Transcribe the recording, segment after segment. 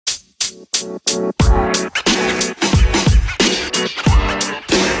How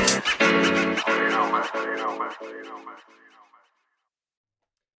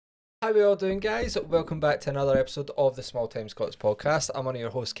we all doing, guys? Welcome back to another episode of the Small Time Scots podcast. I'm one of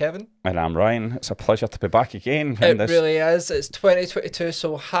your hosts, Kevin. And I'm Ryan. It's a pleasure to be back again. It really is. It's 2022,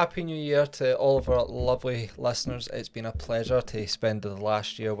 so happy new year to all of our lovely listeners. It's been a pleasure to spend the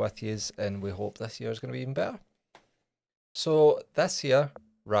last year with you, and we hope this year is going to be even better. So this year,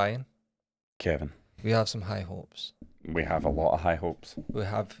 Ryan, Kevin, we have some high hopes. we have a lot of high hopes. We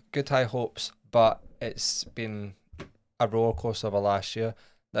have good high hopes, but it's been a roller coaster of a last year.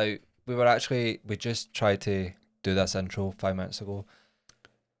 Now, we just tried to do this intro 5 minutes ago.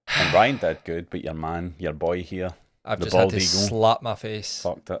 And Ryan did good, but your boy here, I've the just had bald to eagle, slap my face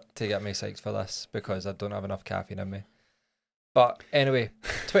fucked it. to get me psyched for this because I don't have enough caffeine in me. But anyway,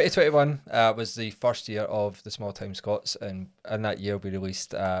 2021 was the first year of the Small Time Scots, and in that year we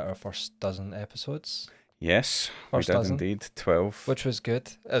released our first dozen episodes, Yes, First we did dozen. indeed. 12. which was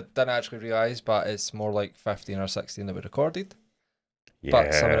good. I didn't actually realise, but it's more like 15 or 16 that we recorded, Yeah.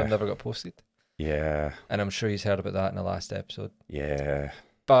 but some of them never got posted. Yeah. And I'm sure you've heard about that in the last episode. Yeah.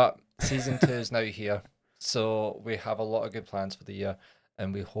 But season 2 is now here, so we have a lot of good plans for the year,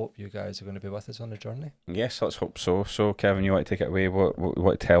 and we hope you guys are going to be with us on the journey. Yes, let's hope so. So, Kevin, you want to take it away? What you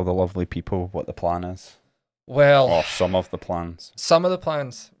want to tell the lovely people what the plan is? Well, Or some of the plans. some of the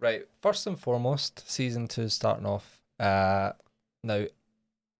plans, right? First and foremost, season 2 is starting off. Now,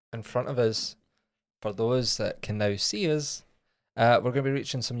 in front of us, for those that can now see us, we're going to be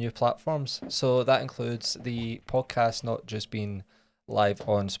reaching some new platforms. So that includes the podcast not just being live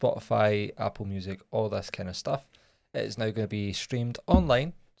on Spotify, Apple Music, all this kind of stuff. It is now going to be streamed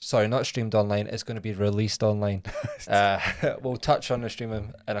online. Sorry, not streamed online. It's going to be released online. We'll touch on the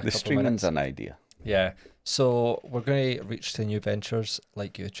streaming in a The couple streaming's minutes. an idea. Yeah. So we're going to reach to new ventures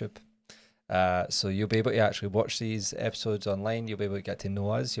like YouTube. So you'll be able to actually watch these episodes online. You'll be able to get to know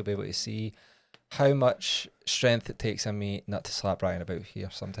us. You'll be able to see how much strength it takes in me not to slap Ryan about here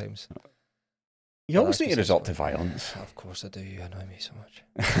sometimes. You always that's need to resort to besides the violence. Of course I do. You annoy me so much.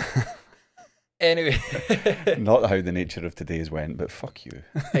 Anyway. Not how the nature of today's went, but fuck you.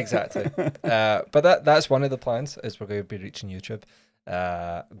 Exactly. But that's one of the plans, is we're going to be reaching YouTube.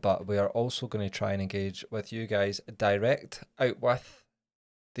 But we are also going to try and engage with you guys direct out with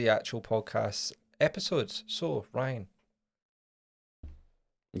the actual podcast episodes. So, Ryan.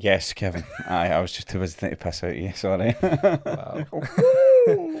 Yes, Kevin. I was just too busy to piss out you, sorry. Wow.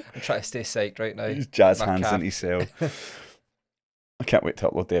 I'm trying to stay psyched right now. He's jazz My hands calf. into his cell. I can't wait to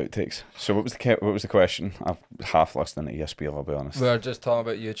upload the outtakes. So what was the question? I'm half listening to your spiel, I'll be honest. We were just talking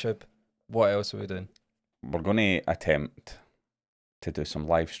about YouTube. What else are we doing? We're going to attempt to do some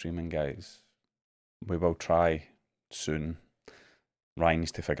live streaming, guys. We will try soon. Ryan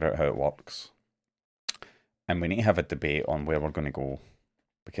needs to figure out how it works. And we need to have a debate on where we're going to go.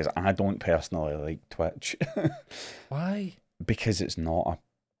 Because I don't personally like Twitch. Why? Because it's not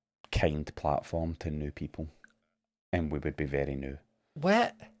a kind platform to new people. And we would be very new.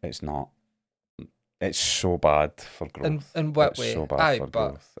 What? It's not. It's so bad for growth. In what it's way? so bad Aye, for but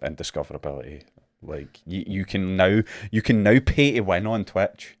growth and discoverability. Like you can now pay to win on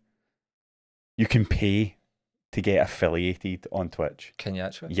Twitch. You can pay to get affiliated on Twitch. can you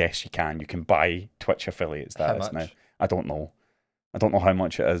actually? Yes, you can. You can buy Twitch affiliate How status much? now. I don't know. I don't know how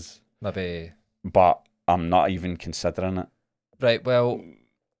much it is, Maybe. but I'm not even considering it. Right, well,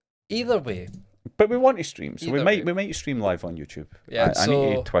 either way. But we want to stream, so Either we might stream live on YouTube. Yeah, I need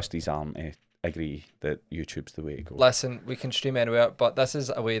so- to twist his arm to agree that YouTube's the way to go. Listen, we can stream anywhere, but this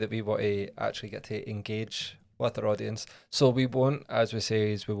is a way that we want to actually get to engage with our audience. So we won't, as we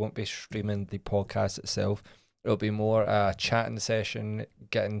say, we won't be streaming the podcast itself. It'll be more a chatting session,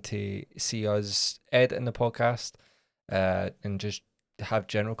 getting to see us editing the podcast, and just have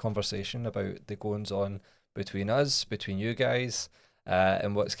general conversation about the goings on between us, between you guys,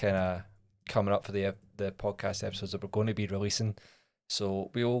 and what's kind of coming up for the podcast episodes that we're going to be releasing.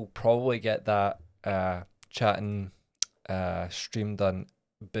 So we'll probably get that chatting stream done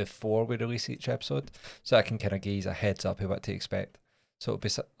before we release each episode, so I can kind of give you a heads up of what to expect. So it'll be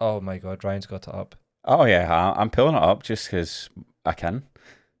oh my god, Ryan's got it up. Oh yeah, I'm pulling it up just because I can.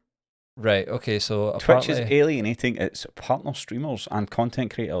 Right, okay, so Twitch is apparently, alienating its partner streamers and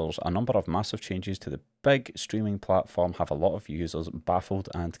content creators. A number of massive changes to the big streaming platform have a lot of users baffled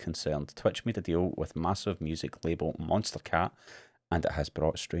and concerned. Twitch made a deal with massive music label Monster Cat, and it has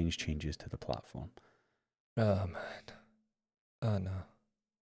brought strange changes to the platform. oh man, oh no.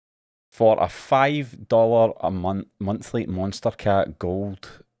 For a $5 a month monthly Monster Cat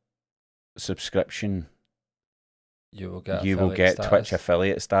Gold subscription, You will get you will affiliate get status. Twitch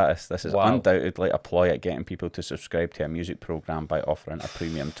affiliate status. This is Wow. undoubtedly a ploy at getting people to subscribe to a music program by offering a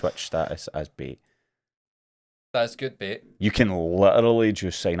premium Twitch status as bait. That's good bait. You can literally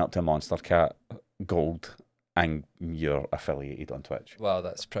just sign up to Monster Cat Gold and you're affiliated on Twitch. Wow,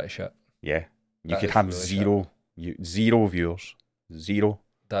 that's pretty shit. Yeah. You That could is have really zero viewers. Zero.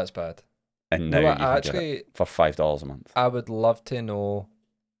 That's bad. And No, now you can get actually, it for $5 a month. I would love to know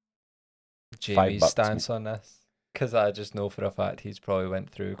Jamie's $5, stance on this, because I just know for a fact he's probably went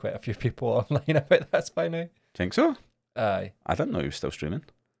through quite a few people online about this by now. Think so? Aye. I didn't know he was still streaming.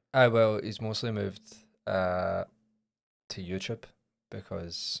 Aye, well, he's mostly moved to YouTube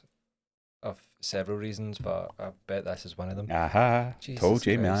because of several reasons, but I bet this is one of them. Aha. Jesus Told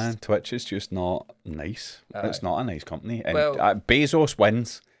you, Christ. man. Twitch is just not nice. It's Aye. not a nice company. And Well- Bezos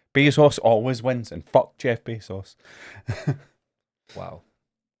wins. Bezos always wins. And fuck Jeff Bezos. Wow.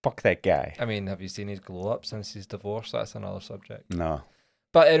 Fuck that guy. I mean, have you seen his glow up since his divorce? That's another subject. No.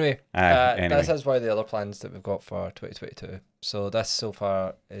 But anyway, Anyway. this is one of the other plans that we've got for 2022. So this so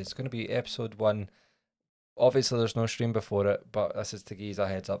far is going to be episode 1. Obviously, there's no stream before it, but this is to give you a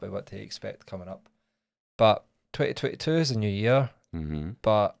heads up of what to expect coming up. But 2022 is a new year, Mm-hmm.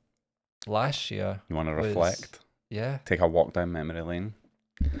 but last year, You want to was- reflect? yeah, Take a walk down memory lane?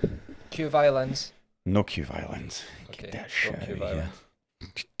 cue violins. No cue violins. Okay, Get that don't shit cue out of violins.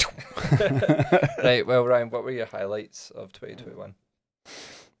 here. Right, well, Ryan, what were your highlights of 2021?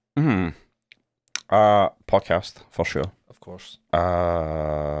 Podcast, for sure. Of course.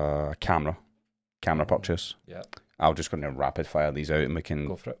 Camera purchase. Yeah, I'm just going to rapid fire these out and we can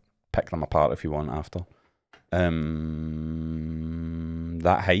go for it. pick them apart if you want after.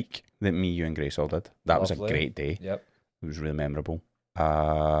 That hike that me, you and Grace all did, that was a Lovely. great day. Yep. It was really memorable.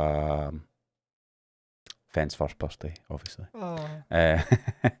 Fenn's first birthday, obviously.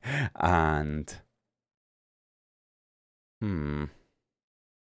 And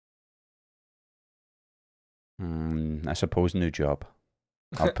I suppose new job.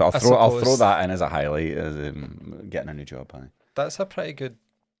 I'll throw suppose. that in as a highlight, as getting a new job. Aye. That's a pretty good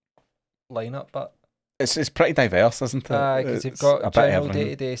lineup, but It's pretty diverse, isn't it? because you've It's got a bit general everything.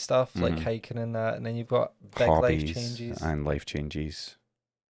 day-to-day stuff like Mhm. hiking and that, and then you've got big Hobbies life changes. and life changes.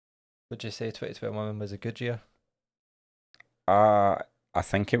 Would you say 2021 was a good year? I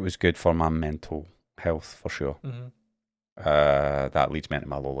think it was good for my mental health for sure. Mm-hmm. That leads me into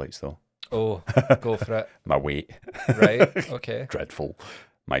my lowlights though. Oh, go for it. My weight, Right, okay. dreadful.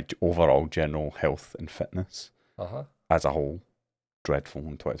 My overall general health and fitness Uh-huh. as a whole, dreadful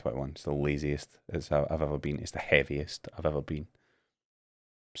in 2021. It's the laziest I've ever been. It's the heaviest I've ever been.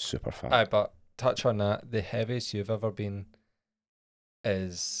 Super fat. Aye, but touch on that. The heaviest you've ever been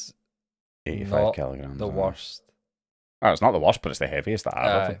is 85 not kilograms. the aye. worst. Oh, it's not the worst, but it's the heaviest that I've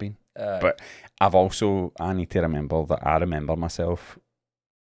Aye. ever been. But But I need to remember that I remember myself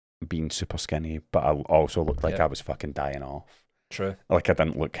being super skinny, but I also looked like Yeah. I was fucking dying off. true. Like I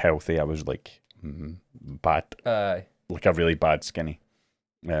didn't look healthy. I was like bad, Aye. like a really bad skinny,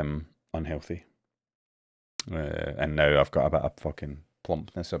 unhealthy. And now I've got a bit of fucking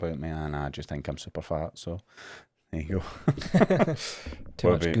plumpness about me, and I just think I'm super fat. So there you go. Too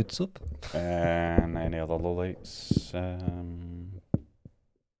What much about- good soup. And any other lowlights?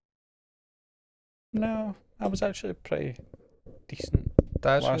 No, I was actually pretty decent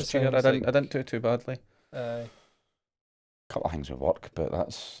That's last year. I didn't do too badly. Aye. Couple of things with work, but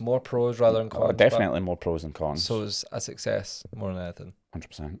that's More pros rather than cons. but- definitely more pros than cons. So it's a success more than anything.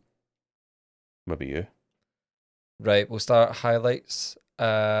 100%. What about you? Right, we'll start highlights.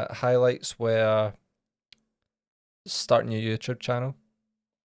 Highlights were starting your YouTube channel.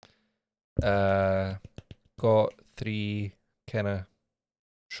 Got 3 kind of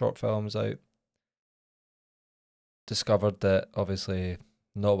short films out. Discovered that obviously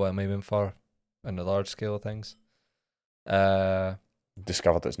not what I'm aiming for in the large scale of things.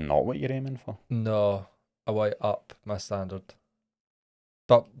 Discovered it's not what you're aiming for. No, I want to up my standard.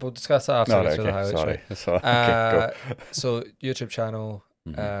 But we'll discuss that after I get through the highlights. Right? Sorry. Okay, go. So YouTube channel,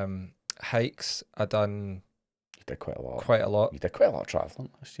 Mhm. hikes. I done You did quite a lot. quite You did quite a lot of travelling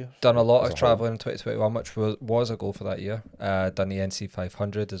last year. done a lot as of whole. traveling in 2021, which was a goal for that year. Done the NC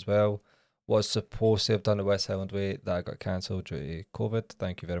 500 as well. Was supposed to have done the West Highland Way, that got cancelled due to COVID.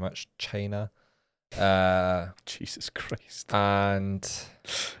 Thank you very much, China. Jesus Christ. And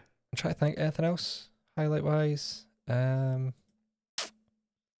I'm trying to think anything else highlight wise.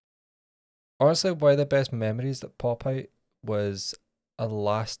 Honestly, one of the best memories that pop out was a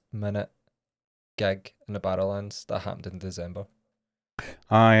last minute gig in the Barrowlands that happened in December.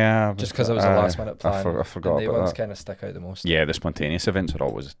 Oh yeah, just because it was a last minute plan. I forgot and the about ones that. kind of stick out the most. Yeah, the spontaneous events are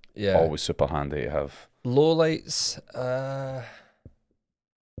always Yeah. super handy to have. Low lights. I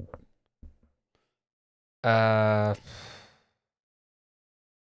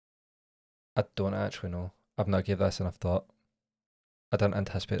don't actually know. I've not given this enough thought. I didn't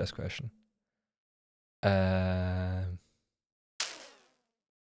anticipate this question.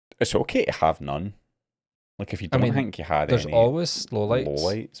 It's okay to have none. Like if you don't think you had there's any always low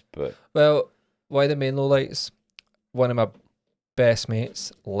lights. But well, why the main low lights? One of my best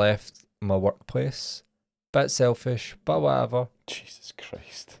mates left my workplace. Bit selfish, but whatever. Jesus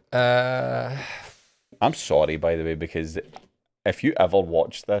Christ. I'm sorry, by the way, because if you ever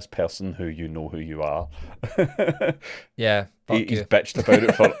watch this person who you know who you are, yeah, he's bitched about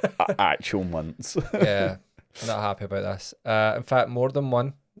it for actual months. Yeah, not happy about this. In fact, more than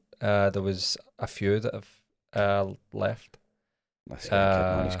one. There was a few that have left. This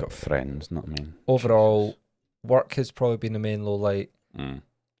guy, man, he's got friends, not me. Overall, Jesus. Work has probably been the main low light.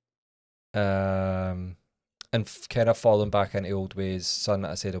 And kind of falling back into old ways, something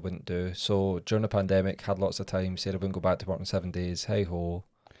that I said I wouldn't do. So during the pandemic, had lots of time, said I wouldn't go back to work in 7 days. Hey ho.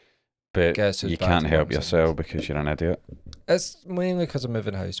 But you can't help yourself because you're an idiot. It's mainly because I'm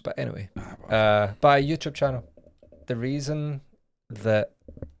moving house. But anyway, but a YouTube channel. The reason that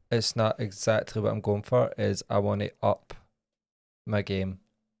it's not exactly what I'm going for is I want to up my game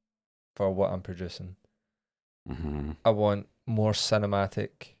for what I'm producing. I want more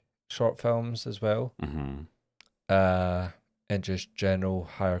cinematic short films as well. And just general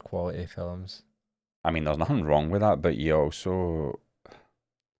higher quality films. I mean, there's nothing wrong with that, but you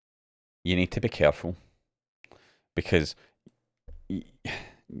need to be careful because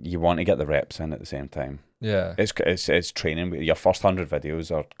you want to get the reps in at the same time. Yeah, it's training. Your first 100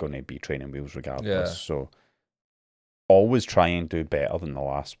 videos are going to be training wheels regardless. Yeah. So always try and do better than the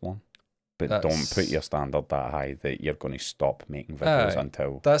last one, but don't put your standard that high that you're going to stop making videos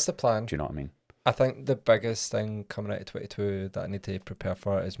until. That's the plan. Do you know what I mean? I think the biggest thing coming out of 22 that I need to prepare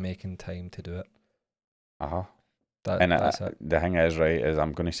for is making time to do it. That's it. The thing is, right, is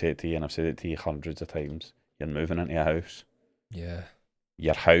I'm going to say it to you, and I've said it to you hundreds of times. You're moving into a house. Yeah.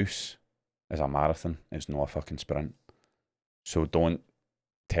 Your house is a marathon. It's not a fucking sprint. So don't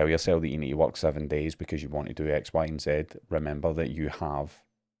tell yourself that you need to work 7 days because you want to do X, Y, and Z. Remember that you have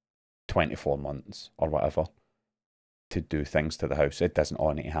 24 months or whatever to do things to the house. It doesn't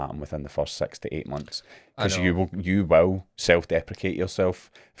all need to happen within the first 6 to 8 months because you will self-deprecate yourself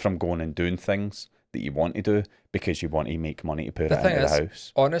from going and doing things that you want to do because you want to make money to put it into the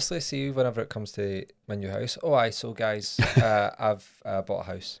house. Honestly, see, whenever it comes to my new house, so guys, I've bought a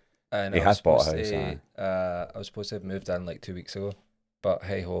house. And he has bought a house. I was supposed to have moved in like 2 weeks ago, but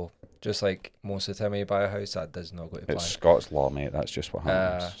hey ho, just like most of the time when you buy a house, that does not go to plan. It's Scots law, mate. That's just what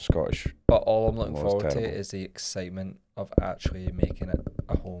happens. Scottish. But all I'm looking forward to is the excitement of actually making it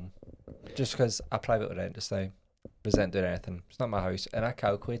a home. Just because I privately rent this now, wasn't doing anything. It's not my house, and I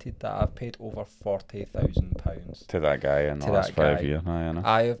calculated that I've paid over £40,000 to that guy in the last 5 years.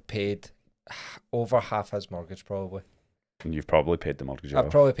 I have paid over half his mortgage probably. And you've probably paid the mortgage off.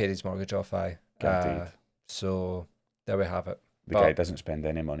 I've probably paid his mortgage off. Guaranteed. So there we have it. The guy doesn't spend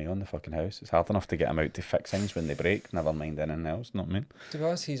any money on the fucking house. It's hard enough to get him out to fix things when they break. Never mind anything else. Not me. To be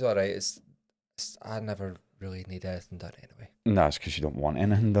honest, he's all right. I never really need anything done anyway. No, it's because you don't want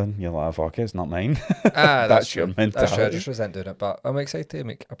anything done. You're like, fuck it, it's not mine. That's your mentality. That's true. I just resent doing it, but I'm excited to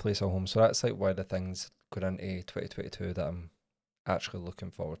make a place a home. So that's like one of the things going into 2022 that I'm actually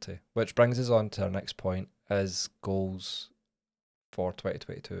looking forward to. Which brings us on to our next point: is goals for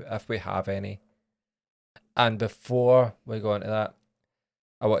 2022, if we have any. And before we go into that,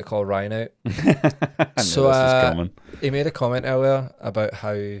 I want to call Ryan out. So he made a comment earlier about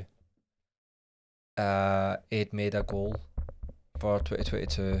how he'd made a goal for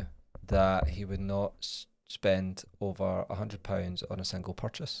 2022 that he would not spend over £100 on a single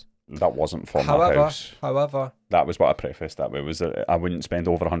purchase. That wasn't for my house. However, that was what I prefaced that with. Was I wouldn't spend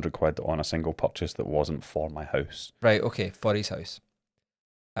over £100 on a single purchase that wasn't for my house. Right. Okay. For his house.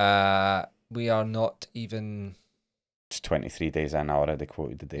 We are not even. It's 23 days in. I already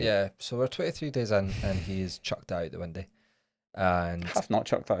quoted the date. Yeah. So we're 23 days in, and he's chucked that out the window. And I have not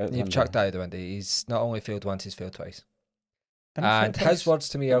chucked that out the window. You've chucked that out the window. He's not only failed once, he's failed twice. And his words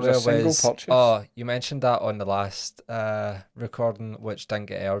to me earlier was, "Oh, you mentioned that on the last recording, which didn't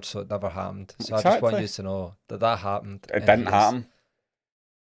get aired, so it never happened. So I just want you to know that happened. It didn't happen.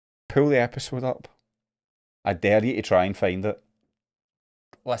 Pull the episode up. I dare you to try and find it.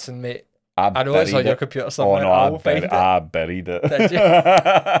 Listen, mate. I know it's on your computer somewhere. Oh no, I buried it. Did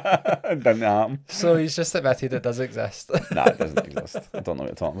you? It didn't happen. So he's just admitted it does exist. Nah, it doesn't exist. I don't know what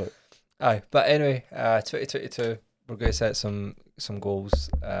you're talking about. Aye, but anyway, 2022, we're going to set some goals,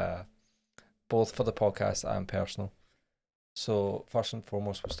 both for the podcast and personal. So first and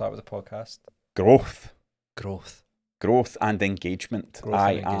foremost, we'll start with the podcast. Growth and engagement. Growth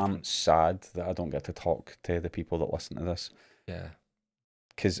I and am engagement. sad that I don't get to talk to the people that listen to this. Yeah.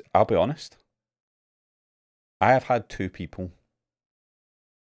 Because I'll be honest, I have had 2 people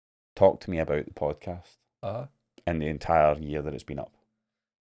talk to me about the podcast in the entire year that it's been up.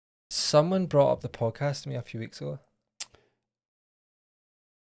 Someone brought up the podcast to me a few weeks ago.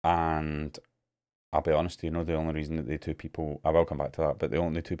 And I'll be honest, the only reason that the 2 people, I will come back to that, but the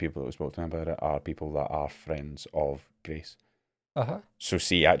only 2 people that spoke to me about it are people that are friends of Grace. So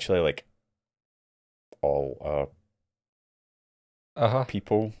see, actually, like, all our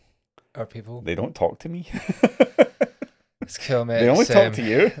people, they don't talk to me. It's cool, mate. They only talk to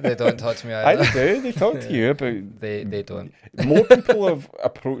you. They don't talk to me either. I do. They talk to you about... They don't. More people have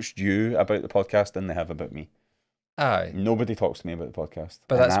approached you about the podcast than they have about me. Aye. Nobody talks to me about the podcast.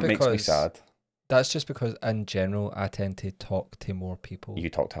 But and that's that makes me because- sad. That's just because, in general, I tend to talk to more people. You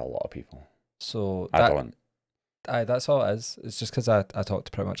talk to a lot of people. So I don't. Aye, that's all it is. It's just because I talk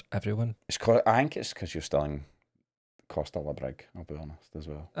to pretty much everyone. I think it's because you're still in Costa La Brig, I'll be honest, as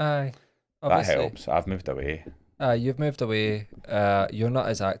well. Aye. Obviously. That helps. I've moved away. You've moved away. You're not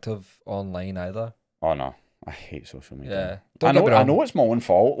as active online either. Oh, no. I hate social Yeah. media. Don't get me wrong. I know it's my own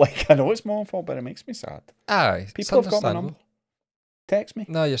fault. Like, I know it's my own fault, but it makes me sad. Aye. People it's have got my understandable. number. Text me.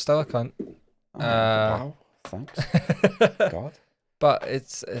 No, you're still a cunt. Oh, wow. Thanks. God. But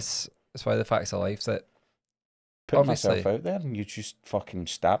it's why the facts of life that Putting myself obviously- out there and you just fucking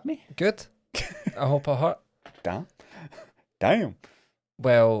stab me? good. I hope I hurt. Damn.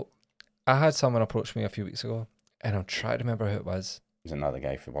 Well, I had someone approach me a few weeks ago, and I'm trying to remember who it was. There's another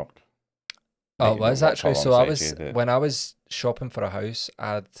guy for work. Oh, it Maybe was that works actually. So I alongside was you, when I was shopping for a house,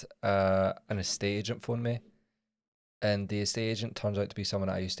 I had an estate agent phone me, and the estate agent turns out to be someone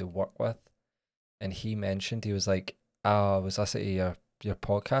I used to work with, and he mentioned he was like, "Oh, I was listening to your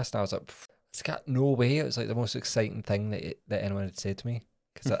podcast," and I was like, "It's got no way!" It was like the most exciting thing that anyone had said to me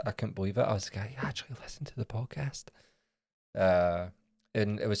because I couldn't believe it. I was like, "I actually listened to the podcast,"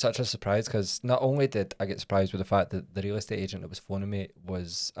 and it was such a surprise because not only did I get surprised with the fact that the real estate agent that was phoning me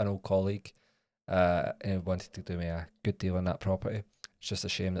was an old colleague. And he wanted to do me a good deal on that property. It's just a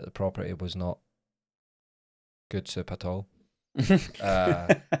shame that the property was not good soup at all.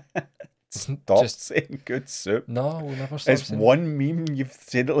 Stop just- saying good soup. No, we'll never stop It's saying- one meme, you've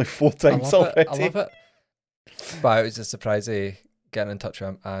said it like 4 I times love it. already. I love it. But it was a surprise getting in touch with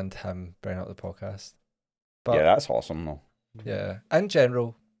him and him bringing up the podcast. But Yeah, that's awesome though. yeah, in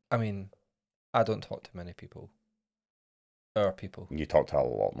general, I mean, I don't talk to many people. Or people. You talk to a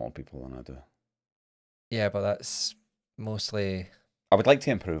lot more people than I do. Yeah, but that's mostly, I would like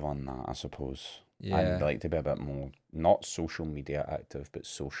to improve on that, I suppose. yeah. I'd like to be a bit more, not social media active, but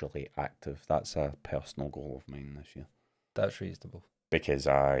socially active. That's a personal goal of mine this year. That's reasonable. Because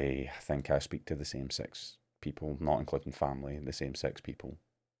I think I speak to the same 6 people, not including family, the same 6 people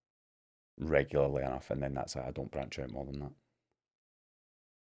regularly enough, and then that's it. I don't branch out more than that.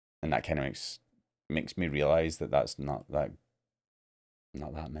 And that kind of makes me realise that that's not that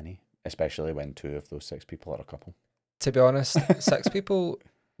many, especially when 2 of those 6 people are a couple. To be honest, 6 people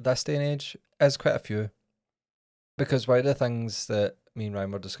this day and age is quite a few. Because one of the things that me and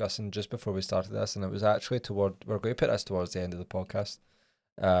Ryan were discussing just before we started this, and it was actually we're going to put this towards the end of the podcast,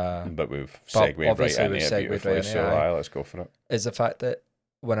 But we've segued right obviously into we've it segued beautifully, right into so it, aye. let's go for it. is the fact that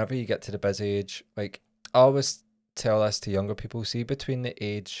whenever you get to the busy age, like I always tell this to younger people, see between the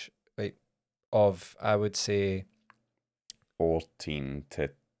age like of, I would say, 14 to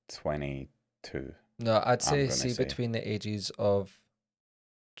 22. no, I'd say gonna say. between the ages of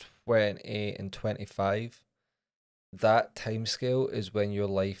 28 and 25, that time scale is when your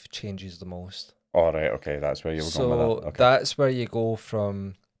life changes the most. All right, okay, that's where you were going with So that. Okay. that's where you go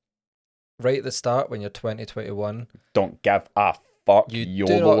from right at the start when you're 20, 21, Don't give a fuck, You do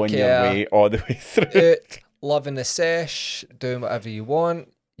YOLO not on your care. way all the way through. out, loving the sesh, doing whatever you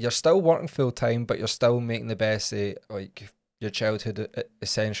want. You're still working full time, but you're still making the best of like your childhood,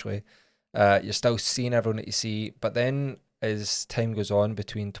 essentially. You're still seeing everyone that you see, but then as time goes on,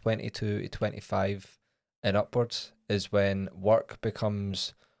 between 22 to 25 and upwards is when work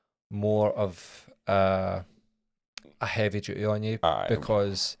becomes more of a heavy duty on you, Aye,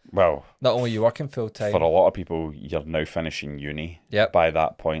 because well, not only are you working full time, for a lot of people, you're now finishing uni yep, by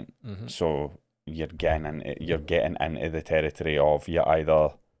that point. hmm So you're getting into the territory of you either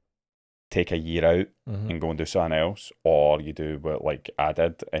take a year out Mhm. and go and do something else, or you do what like I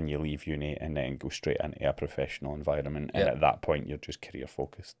did and you leave uni and then go straight into a professional environment, and Yeah. at that point you're just career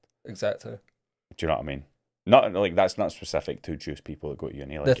focused. Exactly. Do you know what I mean? Not like that's not specific to just people that go to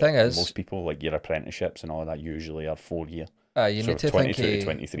uni. Like, The thing is, most people, like your apprenticeships and all that, usually are 4 year. you So need to 22 to think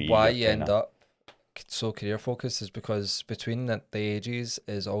 23, why you're you end kinda- up so career focused is because between the ages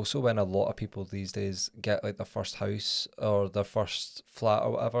is also when a lot of people these days get like their first house or their first flat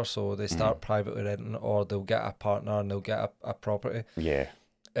or whatever. So they start privately renting, or they'll get a partner and they'll get a property. Yeah.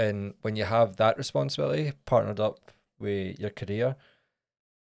 And when you have that responsibility partnered up with your career,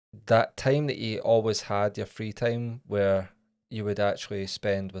 that time that you always had, your free time, where you would actually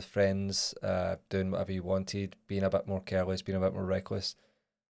spend with friends, doing whatever you wanted, being a bit more careless, being a bit more reckless,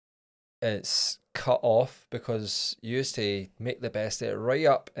 it's cut off because you used to make the best of it right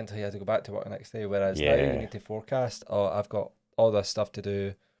up until you had to go back to work the next day. Whereas now you Yeah. need to forecast, oh, I've got all this stuff to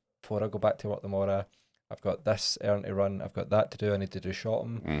do before I go back to work tomorrow. I've got this errand to run. I've got that to do. I need to do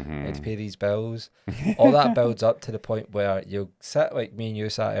shopping. I need to pay these bills. All that builds up to the point where you'll sit like me and you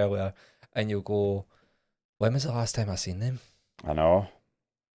sat earlier, and you'll go, when was the last time I seen them? I know.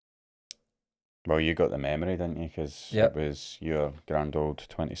 Well, you got the memory, didn't you? Because Yep. it was your grand old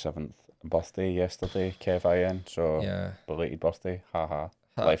 27th birthday yesterday, Kev IN. So Yeah. belated birthday. Haha.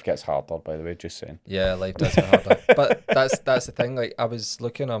 Ha- Life gets harder, by the way, just saying. Yeah, life does get harder. But that's the thing. Like, I was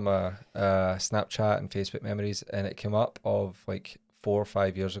looking on my Snapchat and Facebook memories, and it came up of like 4 or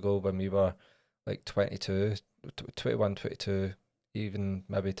 5 years ago when we were like 22, 21, 22, even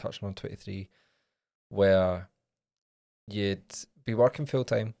maybe touching on 23, where you'd be working full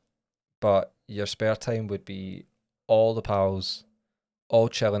time, but your spare time would be all the pals, all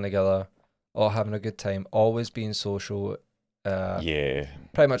chilling together, all having a good time, always being social. Yeah.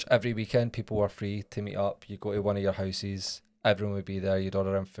 Pretty much every weekend, people were free to meet up. You go to one of your houses, everyone would be there. You'd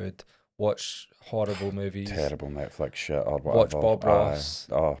order in food, watch horrible movies, Terrible Netflix shit or whatever. watch Bob Ross.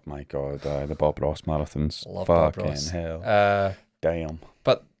 Oh my god, the Bob Ross marathons. Love Bob Fucking Ross. hell. Damn.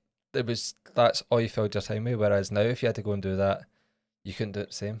 But that's all you filled your time with. Whereas now, if you had to go and do that, you couldn't do it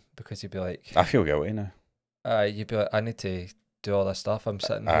the same because you'd be like, I feel guilty now. you'd be like, I need to do all this stuff. I'm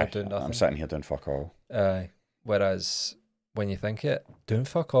sitting here doing nothing. I'm sitting here doing fuck all. Whereas when you think it, doing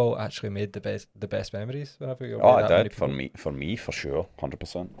fuck all actually made the best memories whenever you're Oh, with it that many did people. for me for sure,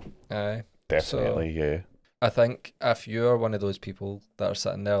 100%. Aye. Definitely, yeah. I think if you're one of those people that are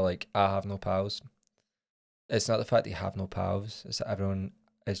sitting there like, I have no pals, it's not the fact that you have no pals, it's that everyone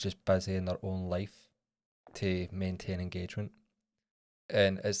is just busy in their own life to maintain engagement.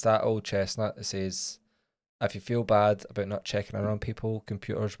 And it's that old chestnut that says, if you feel bad about not checking in on people,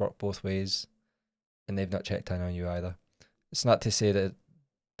 computers work both ways, and they've not checked in on you either. It's not to say that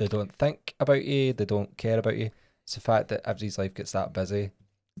they don't think about you, they don't care about you. It's the fact that everybody's life gets that busy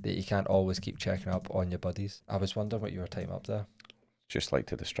that you can't always keep checking up on your buddies. I was wondering what you were typing up there. Just like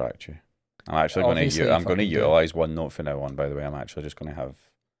to distract you. I'm actually going Obviously, to. you I'm going to fucking do. utilize OneNote for now on. By the way, I'm actually just going to have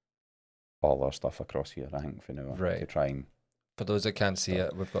all our stuff across here. I think for now on, Right. to try and. For those that can't see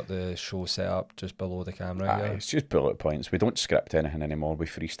it, we've got the show set up just below the camera here. It's just bullet points. We don't script anything anymore. We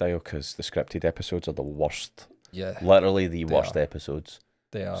freestyle because the scripted episodes are the worst. Yeah, Literally the They worst are. episodes.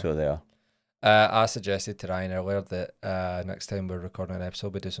 they are. So they are. I suggested to Ryan earlier that next time we're recording an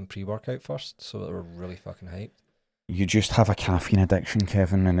episode, we do some pre-workout first, so that we're really fucking hyped. You just have a caffeine addiction,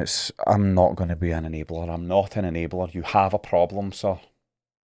 Kevin, and I'm not going to be an enabler. I'm not an enabler. You have a problem, sir.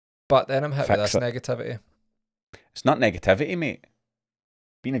 But then I'm hit with Fix this it. negativity. It's not negativity, mate.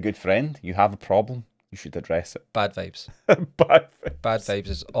 Being a good friend, you have a problem. You should address it. Bad vibes. Bad. Bad vibes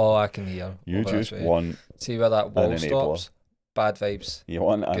is all I can hear. You over this just way. want. See where that wall enabler. stops? Bad vibes. You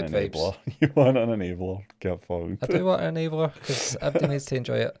want an Good vibes. enabler. You want an enabler. Get fucked. I do want an enabler because everybody needs to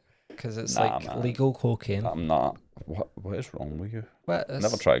enjoy it because it's Nah, like man. legal cocaine. I'm not. What is wrong with you? What is,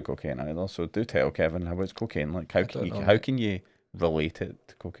 Never tried cocaine either. So do tell Kevin how it's cocaine. Like how can don't you know, how mate. can you relate it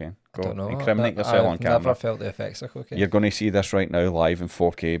to cocaine? I don't know. Incriminate yourself on I've camera. never felt the effects of cocaine. You're going to see this right now live in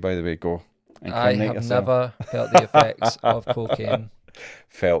 4K. By the way, go. I Incriminate have yourself. never felt the effects of cocaine.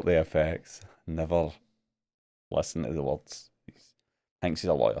 Felt the effects. Never listen to the words. Thinks he's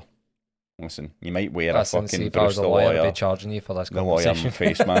a lawyer. Listen, you might wear Listen, a see fucking if I was Bruce a the lawyer, I'd lawyer, be charging you for this the lawyer conversation.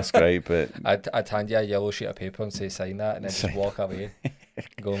 face mask, right? But I'd hand you a yellow sheet of paper and say sign that, and then just walk away.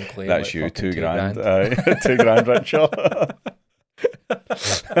 Go and claim that's like you, fucking $2 grand. $2,000. $2 grand, Richard.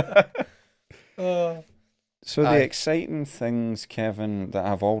 So Aye. the exciting things, Kevin, that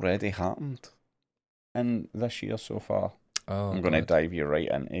have already happened in this year so far. Oh, I'm going to God. dive you right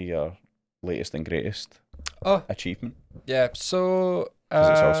into your latest and greatest Oh, achievement. yeah. So, Because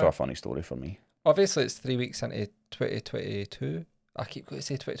it's also a funny story for me. obviously, it's 3 weeks into 2022. I keep going to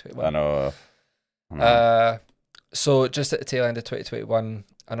say I 2021. know. I know. So just at the tail end of 2021,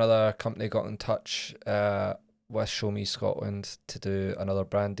 another company got in touch with Show Me Scotland to do another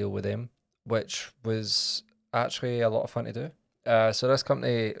brand deal with them, which was actually a lot of fun to do. So this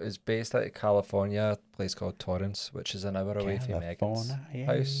company is based out of California, a place called Torrance, which is an hour away from Megan's California,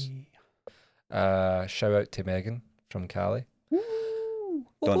 house. Shout out to Megan from Cali. Woo.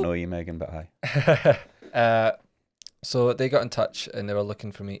 Don't know you, Megan, but hi. So they got in touch and they were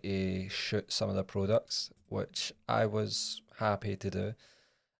looking for me to shoot some of their products, which I was happy to do.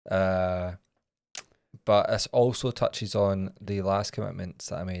 But this also touches on the last commitments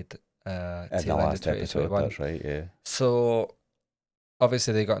that I made In the tail end of last episode, 2021. that's right, yeah. So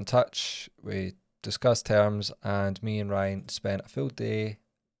obviously they got in touch, we discussed terms, and me and Ryan spent a full day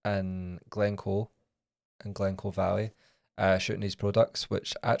in Glencoe Valley shooting these products,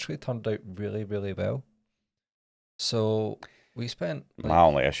 which actually turned out really, really well. So we spent My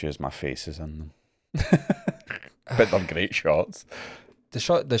only issue is my face is in them. But they're great shots. the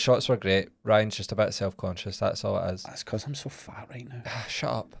shots were great. Ryan's just a bit self-conscious, that's all it is. That's because I'm so fat right now.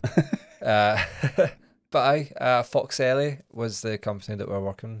 Shut up. But Foxelli was the company that we're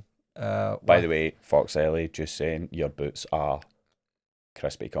working By the way, Foxelli, just saying, your boots are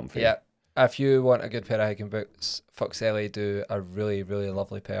crispy comfy. Yeah. If you want a good pair of hiking boots, Foxelli do a really, really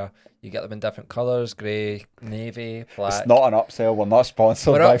lovely pair. You get them in different colours, grey, navy, black. It's not an upsell. We're not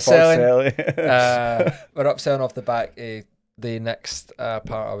sponsored We're by upselling. Foxelli. We're upselling off the back. The next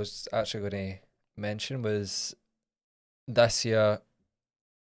part I was actually going to mention was this year,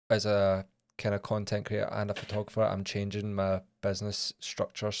 as a kind of content creator and a photographer, I'm changing my business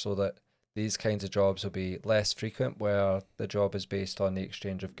structure so that these kinds of jobs will be less frequent, where the job is based on the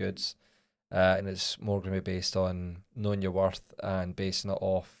exchange of goods, and it's more going to be based on knowing your worth and basing it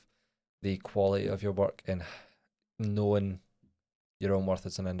off the quality of your work and knowing your own worth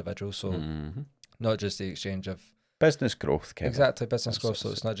as an individual. So not just the exchange of business growth, Kevin. Exactly, business growth.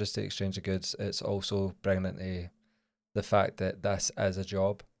 So it's not just the exchange of goods, it's also bringing into the fact that this is a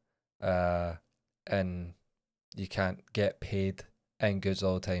job, and you can't get paid in goods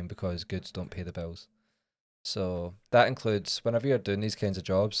all the time because goods don't pay the bills. So that includes, whenever you're doing these kinds of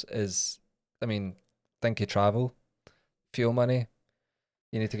jobs, think of travel, fuel money,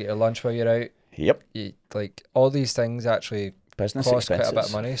 you need to get your lunch while you're out. Yep. All these things actually Business cost expenses. quite a bit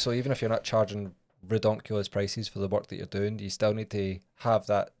of money. So even if you're not charging redonkulous prices for the work that you're doing, you still need to have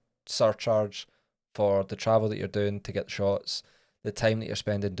that surcharge for the travel that you're doing to get the shots, the time that you're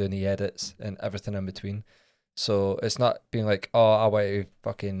spending doing the edits, and everything in between. So it's not being like, oh, I want to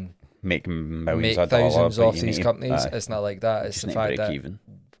fucking make millions make of thousands dollars off these companies. It's not like that. It's the fact that even.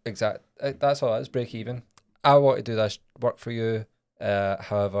 That's all it is, break even. I want to do this work for you.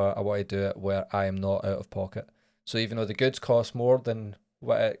 However, I want to do it where I am not out of pocket. So even though the goods cost more than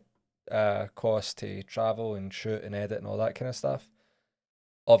what it costs to travel and shoot and edit and all that kind of stuff,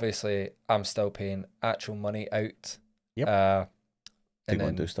 obviously I'm still paying actual money out. Yep. And go then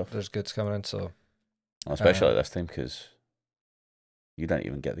and do stuff. There's goods coming in, so especially at this time, because you didn't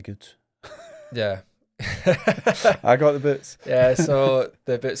even get the goods. yeah. I got the boots. Yeah, so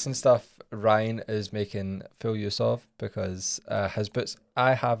the boots and stuff Ryan is making full use of, because his boots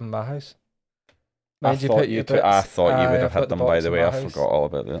I have in my house. I thought you would have had them, by the way. I forgot all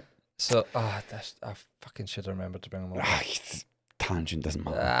about that. So, I fucking should have remembered to bring them over. Tangent doesn't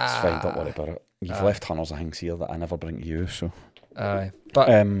matter. It's fine, don't worry about it. You've left hundreds of things here that I never bring to you, so. But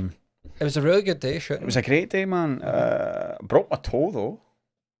it was a really good day shooting. It was a great day, man. Broke my toe,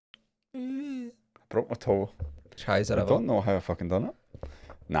 though. Broke my toe. I don't know how I fucking done it.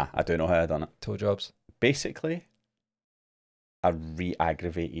 Nah, I do know how I done it. Toe jobs. Basically, I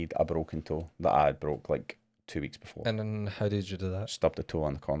re-aggravated a broken toe that I had broke like 2 weeks before. And then how did you do that? Stubbed a toe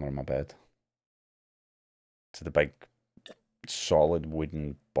on the corner of my bed. To the big, solid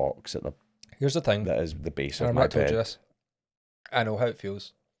wooden box at the. Here's the thing. That is the base of my bed. I told you this. I know how it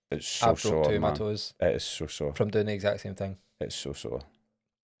feels. It's so sore, two of my man. toes. It is so sore. From doing the exact same thing. It's so sore.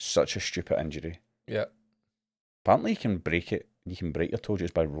 Such a stupid injury. Yeah. Apparently, you can break it. You can break your toe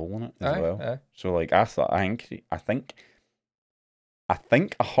just by rolling it as well. So, like, I think I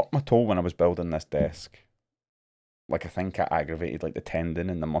hurt my toe when I was building this desk. Like, I think I aggravated like the tendon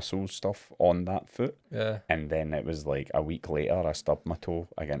and the muscle stuff on that foot. Yeah. And then it was like a week later, I stubbed my toe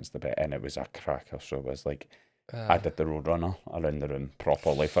against the bed, and it was a cracker. So it was like, I did the Roadrunner around the room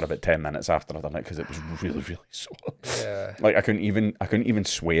properly for about 10 minutes after I done it, because it was really, really sore. Yeah. Like, I couldn't even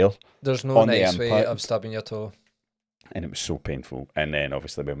swear. There's no nice way of stubbing your toe. And it was so painful. And then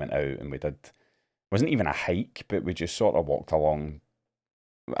obviously we went out and we did, it wasn't even a hike, but we just sort of walked along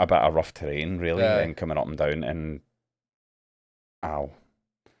a bit of rough terrain, really, and coming up and down. And ow,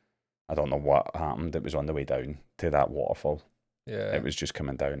 I don't know what happened. It was on the way down to that waterfall. Yeah. It was just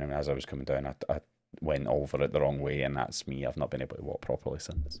coming down, and as I was coming down, I went over it the wrong way, and that's me. I've not been able to walk properly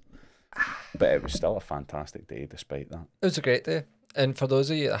since. But it was still a fantastic day despite that. It was a great day. And for those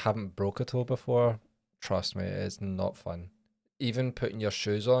of you that haven't broke a toe before, trust me, it's not fun. Even putting your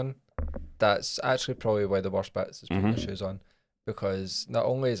shoes on, that's actually probably one of the worst bits is putting your shoes on. Because not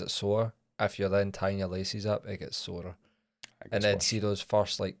only is it sore, if you're then tying your laces up, it gets sorer. And then see those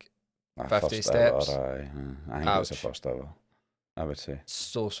first like 50 steps. I think it was the first ever, I would say.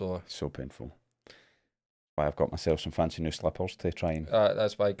 So sore. So painful. Why I've got myself some fancy new slippers to try and...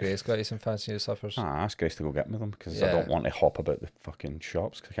 that's why Grace got you some fancy new slippers. I asked Grace to go get me them because I don't want to hop about the fucking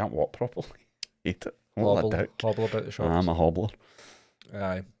shops because I can't walk properly. Hate it. Hobble about the shops. I'm a hobbler.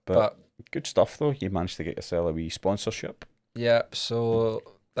 Aye. But good stuff though. You managed to get yourself a wee sponsorship. Yeah, so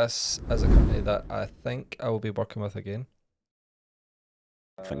this is a company that I think I will be working with again.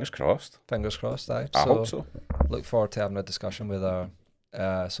 Fingers crossed. Fingers crossed, aye. I hope so. Look forward to having a discussion with our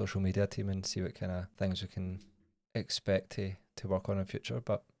social media team and see what kind of things we can expect to work on in future.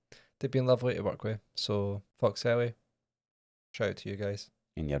 But they've been lovely to work with. So Foxelli, shout out to you guys.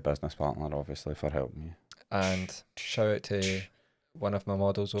 And your business partner, obviously, for helping you. And shout out to one of my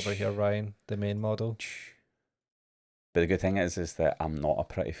models over here, Ryan, the main model. But the good thing is that I'm not a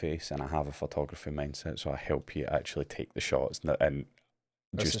pretty face and I have a photography mindset, so I help you actually take the shots and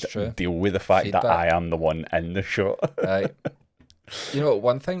just deal with the fact that I am the one in the shot. Right. You know,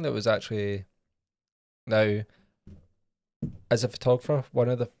 one thing that was actually, now, as a photographer, one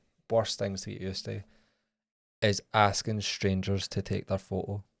of the worst things to get used to is asking strangers to take their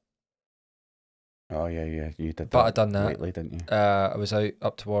photo. Oh, yeah, you did but I done that lately, didn't you? I was out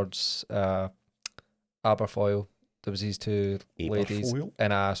up towards Aberfoyle. There was these two ladies,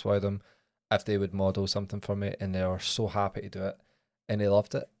 and I asked one of them if they would model something for me, and they were so happy to do it, and they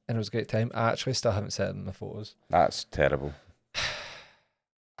loved it, and it was a great time. I actually still haven't sent them the photos. That's terrible.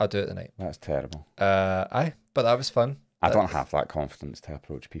 I'll do it tonight. That's terrible. Aye, but that was fun. I don't have that confidence to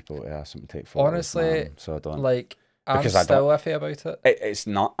approach people to ask them to take photos. Honestly, so I don't. Like, I'm still iffy about it. It's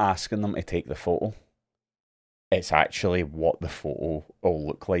not asking them to take the photo. It's actually what the photo will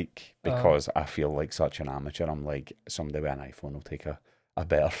look like, because I feel like such an amateur. I'm like, somebody with an iPhone will take a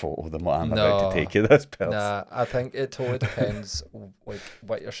better photo than what I'm about to take of this person. Nah, I think it totally depends like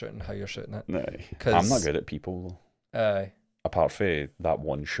what you're shooting, how you're shooting it. No, I'm not good at people though. Aye. Apart from that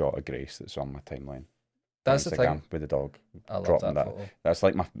one shot of Grace that's on my timeline. That's the thing with the dog. I love that photo. That's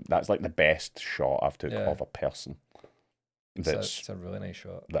like the best shot I've took of a person. It's a really nice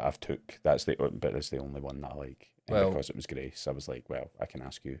shot that I've took. But it's the only one that I like. And because it was Grace, I was like, well, I can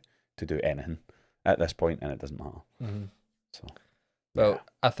ask you to do anything at this point, and it doesn't matter. Mm-hmm. So, well,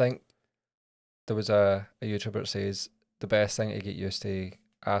 I think there was a YouTuber that says the best thing to get used to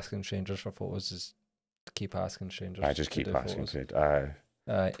asking strangers for photos is to keep asking strangers. I just keep asking.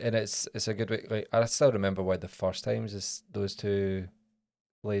 And it's a good way. Like, I still remember one of the first times is those two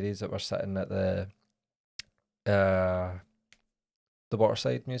ladies that were sitting at the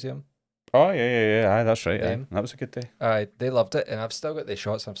Waterside Museum. Oh yeah. Aye, that's right. Aye. That was a good day. Aye, they loved it, and I've still got the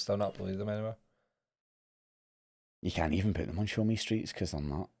shots. I've still not uploaded them anywhere. You can't even put them on Show Me Streets because they're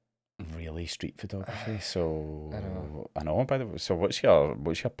not really street photography. So I know. By the way, so what's your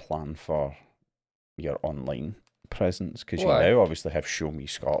plan for your online presence? Because you now obviously have Show Me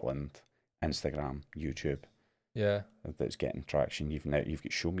Scotland, Instagram, YouTube. Yeah, that's getting traction. You've got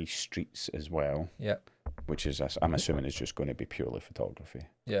Show Me Streets as well. Yeah, which is I'm assuming is just going to be purely photography.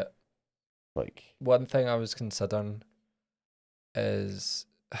 Yeah. Like, one thing I was considering is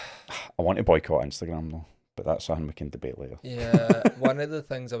I want to boycott Instagram though, but that's something we can debate later. Yeah, one of the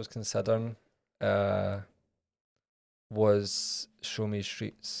things I was considering was Show Me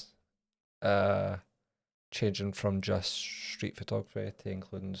Streets changing from just street photography to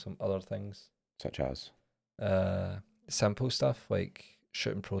including some other things. Such as? Simple stuff like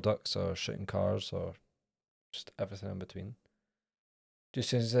shooting products or shooting cars or just everything in between.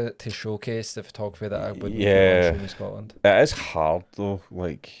 Just to showcase the photography that I wouldn't do on Show Me Scotland. It is hard though,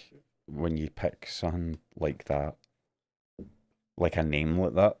 like when you pick something like that, like a name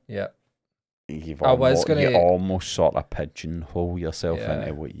like that. Yeah. You almost sort of pigeonhole yourself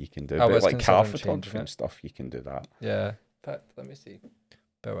into what you can do. But like car photography and stuff, you can do that. Yeah. But let me see.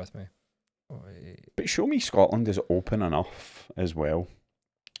 Bear with me. But Show Me Scotland is open enough as well.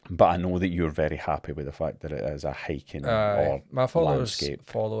 But I know that you're very happy with the fact that it is a hiking or my followers landscape.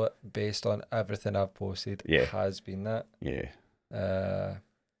 Follow it based on everything I've posted. Yeah. It has been that. Yeah.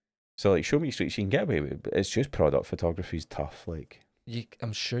 So like Show Me Streets, you can get away with it, but it's just product photography is tough. Like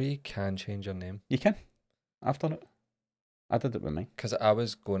I'm sure you can change your name. You can. I've done it. I did it with mine. Because I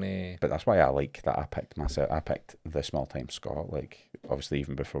was going to. But that's why I like that I picked myself. I picked the small time Scott. Like, obviously,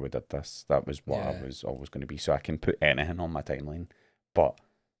 even before we did this, that was what I was always going to be. So I can put anything on my timeline, but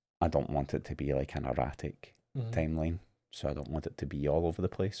I don't want it to be like an erratic timeline. So I don't want it to be all over the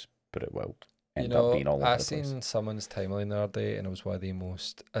place, but it will end up being all over the place. I seen someone's timeline the other day, and it was one of the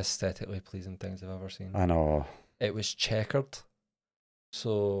most aesthetically pleasing things I've ever seen. I know. It was checkered.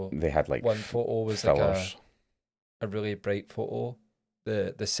 So they had like one photo was fillers. like a really bright photo.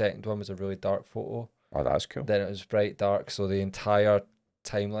 The second one was a really dark photo. Oh, that's cool. Then it was bright dark, so the entire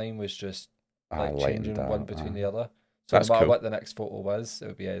timeline was just like changing that, one between the other. So no matter what the next photo was, it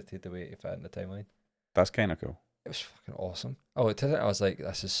would be edited the way it fit in the timeline. That's kind of cool. It was fucking awesome. Oh, it did it. I was like,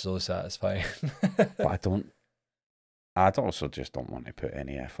 this is so satisfying. But I also just don't want to put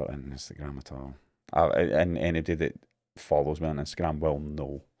any effort in Instagram at all. And anybody that follows me on Instagram will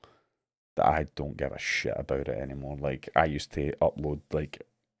know that I don't give a shit about it anymore. Like, I used to upload like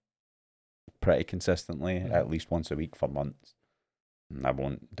pretty consistently, at least once a week for months. And I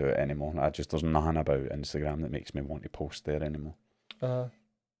won't do it anymore. There's nothing about Instagram that makes me want to post there anymore. Do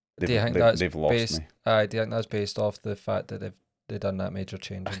you think that's they've lost based? me. Do you think that's based off the fact that they've done that major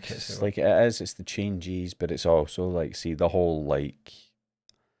change in Kit It's like, it is. It's the changes, but it's also like, see, the whole like.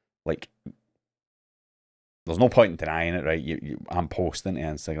 There's no point in denying it, right? I'm posting to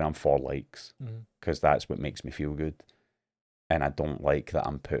Instagram for likes because that's what makes me feel good, and I don't like that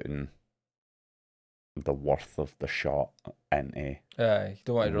I'm putting the worth of the shot into you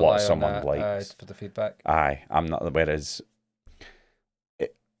don't want to rely what on someone that, likes for the feedback. I'm not. Whereas,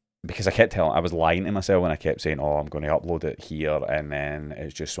 because I kept I was lying to myself when I kept saying, "Oh, I'm going to upload it here," and then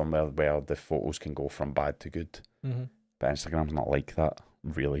it's just somewhere where the photos can go from bad to good. But Instagram's not like that,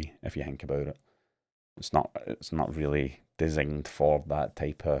 really. If you think about it. It's not really designed for that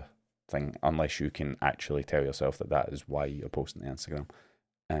type of thing unless you can actually tell yourself that is why you're posting to Instagram.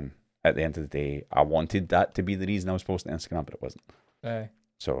 And at the end of the day, I wanted that to be the reason I was posting to Instagram, but it wasn't.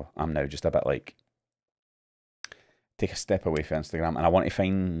 So I'm now just a bit like, take a step away from Instagram, and I want to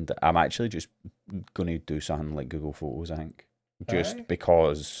find. I'm actually just going to do something like Google Photos. I think just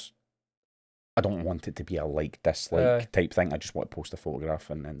because I don't want it to be a dislike type thing. I just want to post a photograph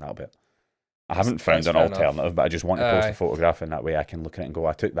and then that'll be it. I haven't found an alternative, but I just want to post a photograph, and that way I can look at it and go,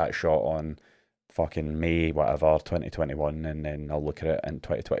 I took that shot on fucking May, whatever, 2021, and then I'll look at it in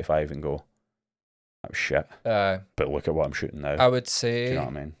 2025 and go, that was shit. But look at what I'm shooting now. I would say, do you know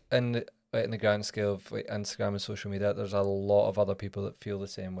what I mean? In the grand scale of like Instagram and social media, there's a lot of other people that feel the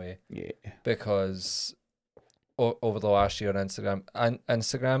same way. Yeah. Because over the last year on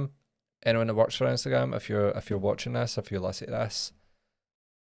Instagram, anyone that works for Instagram, if you're watching this, if you're listening to this,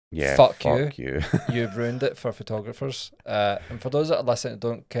 yeah, fuck you. You've ruined it for photographers. And for those that are listening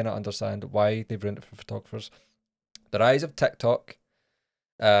don't kind of understand why they've ruined it for photographers, the rise of TikTok,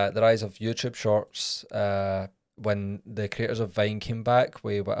 the rise of YouTube Shorts, when the creators of Vine came back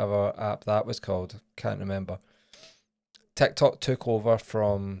with whatever app that was called, can't remember. TikTok took over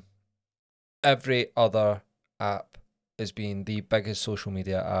from every other app as being the biggest social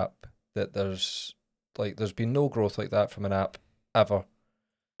media app that there's been no growth like that from an app ever.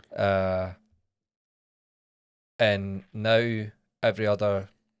 And now every other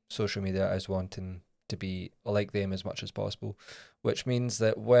social media is wanting to be like them as much as possible, which means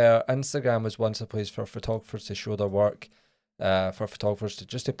that where Instagram was once a place for photographers to show their work, for photographers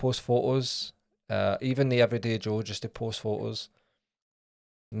to post photos, even the everyday Joe just to post photos,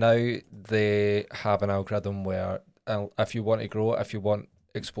 now they have an algorithm where if you want to grow, if you want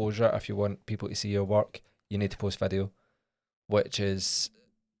exposure, if you want people to see your work, you need to post video, which is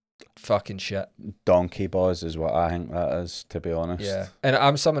fucking shit. Donkey buzz is what I think that is, to be honest. Yeah, and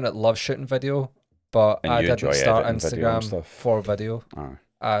I'm someone that loves shooting video, but I didn't start Instagram for video.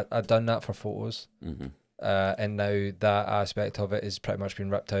 I done that for photos. And now that aspect of it is pretty much been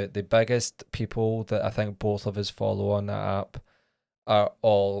ripped out. The biggest people that I think both of us follow on that app are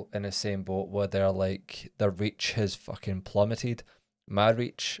all in the same boat where they're like, their reach has fucking plummeted. My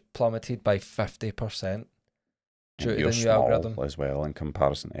reach plummeted by 50%. Due to the new algorithm as well in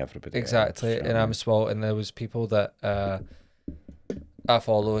comparison to everybody exactly else, and I'm small, and there was people that I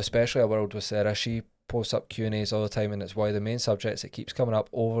follow, especially A World with Sarah. She posts up Q&As all the time, and it's one of the main subjects that keeps coming up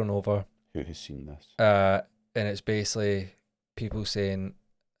over and over. Who has seen this? And it's basically people saying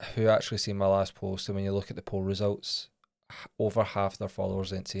who actually seen my last post, and when you look at the poll results, over half their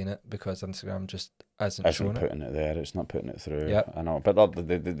followers ain't seen it because Instagram just isn't showing putting it there. It's not putting it through. Yeah, I know, but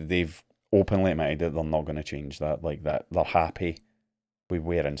they've openly admitted that they're not going to change that. Like that, they're happy with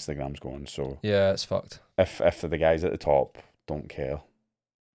where Instagram's going. So yeah, it's fucked. If the guys at the top don't care,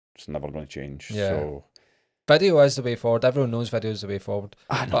 it's never going to change. Yeah. So Video is the way forward. Everyone knows video is the way forward.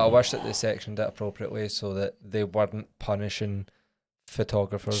 I But I know. wish that they sectioned it appropriately so that they weren't punishing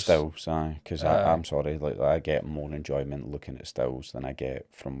photographers. Stills, aye, because Aye. I'm sorry, like I get more enjoyment looking at stills than I get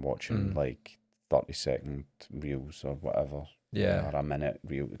from watching like 30-second reels or whatever. Yeah. Or a minute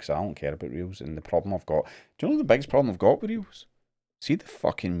reel, because I don't care about reels. And the problem I've got, do you know the biggest problem I've got with reels? See the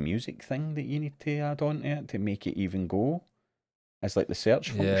fucking music thing that you need to add on to it to make it even go? It's like the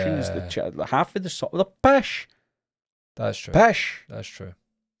search function is the half of the pish. That's true. Pish. That's true.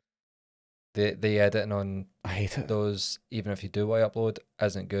 The editing on I hate it. those, even if you do want to upload,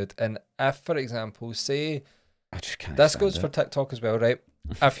 isn't good. And if, for example, say I just can't. this goes for TikTok as well, right?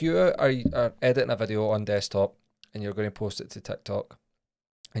 If you are editing a video on desktop and you're going to post it to TikTok,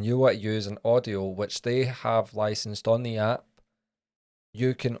 and you want to use an audio which they have licensed on the app,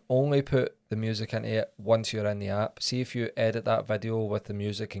 you can only put the music into it once you're in the app. See, if you edit that video with the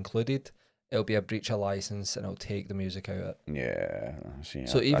music included, it'll be a breach of license and it'll take the music out of it. Yeah. See,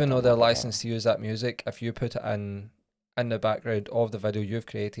 So even though they're licensed to use that music, if you put it in the background of the video you've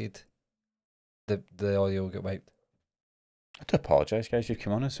created, the audio will get wiped. I do apologise, guys. You've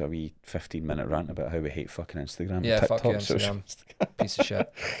come on us a wee 15-minute rant about how we hate fucking Instagram. Yeah, and fuck TikTok, you, Instagram. Piece of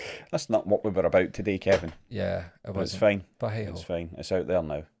shit. That's not what we were about today, Kevin. Yeah, it But it's wasn't. fine. But hey It's ho, fine. It's out there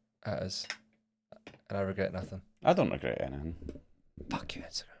now. it is. And I regret nothing. I don't regret anything. Fuck you,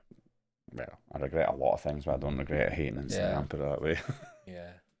 Instagram. Well, I regret a lot of things, but I don't regret hating Instagram, Yeah. put it that way. Yeah.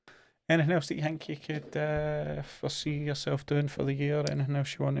 Anything else that you think you could foresee yourself doing for the year? Anything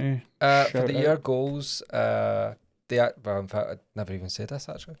else you want to For shout the out? year goals, well, in fact, I never even said this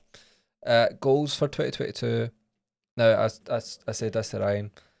actually. Goals for 2022. Now, I said this to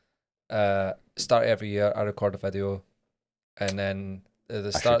Ryan. Start every year, I record a video, and then at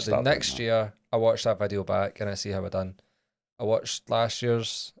the start of the start next doing year, I watch that video back and I see how I done. I watched last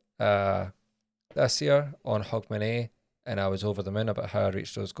year's this year on Hogmanay, and I was over the moon about how I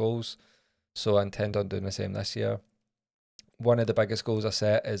reached those goals. So I intend on doing the same this year. One of the biggest goals I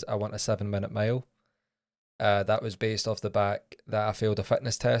set is I want a 7-minute mile. That was based off the back that I failed a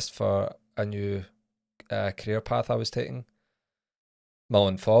fitness test for a new career path I was taking. My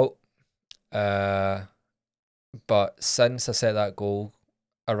own fault. But since I set that goal,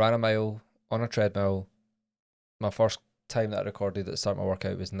 I ran a mile on a treadmill. My first time that I recorded at the start of my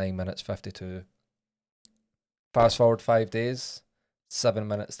workout was 9 minutes 52. Fast forward 5 days, 7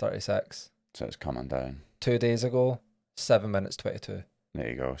 minutes 36. So it's coming down. 2 days ago, 7 minutes 22. There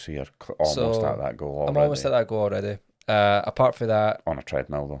you go. So you're almost at that goal already. I'm almost at that goal already. Apart from that, On a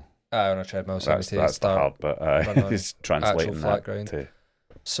treadmill, though. on a treadmill, so That's the hard bit. run on It's translating flat that ground. to...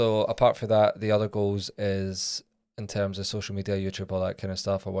 So apart from that, the other goals is in terms of social media, YouTube, all that kind of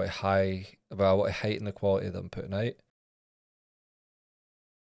stuff. I want to heighten the quality that I'm putting out.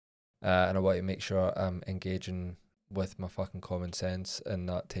 And I want to make sure I'm engaging with my fucking common sense and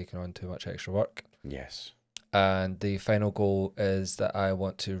not taking on too much extra work. Yes. And the final goal is that I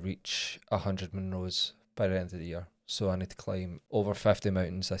want to reach 100 Munros by the end of the year. So I need to climb over 50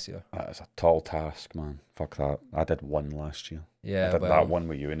 mountains this year. That is a tall task, man. Fuck that. I did one last year. Yeah, I did well, that one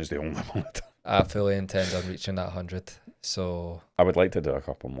with you, and it's the only one I did. I fully intend on reaching that 100. So I would like to do a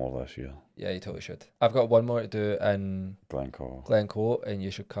couple more this year. yeah, you totally should. I've got one more to do in Glencoe. Glencoe, and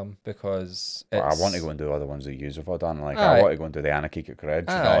you should come because But it's... I want to go and do other ones that you've done. Like, Aye. I want to go and do the Anarchy at Courage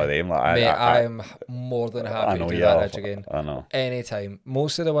and Aye. all of them. Like, Mate, I I'm more than happy know to do you that are. edge again. I know. Anytime.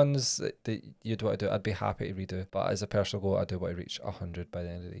 Most of the ones that you'd want to do, I'd be happy to redo. But as a personal goal, I do want to reach 100 by the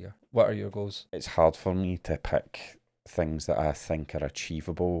end of the year. What are your goals? It's hard for me to pick things that I think are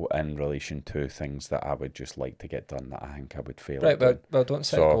achievable in relation to things that I would just like to get done that I think I would fail Right, at doing. well, don't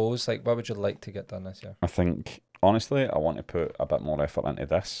set So- goals. Like, what would you like to get done this year? I think, honestly, I want to put a bit more effort into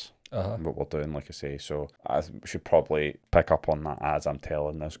this. Uh-huh. What we're doing, like I say. So I should probably pick up on that as I'm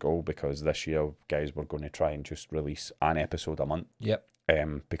telling this goal, because this year, guys, we're going to try and just release an episode a month. Yep.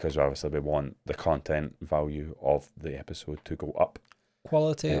 Because obviously we want the content value of the episode to go up.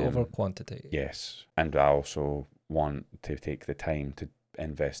 Quality over quantity. Yes. And I also want to take the time to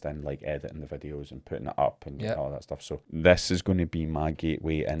invest in like editing the videos and putting it up and Yeah. all that stuff. So this is going to be my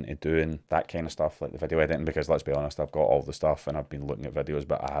gateway into doing that kind of stuff, like the video editing, because let's be honest, I've got all the stuff and I've been looking at videos,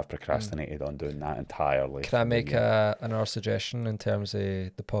 but I have procrastinated on doing that entirely. Can I for the make year. another suggestion in terms of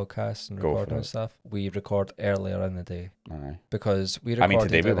the podcast and Go for recording and it. stuff? We record earlier in the day Aye. because we I recorded mean,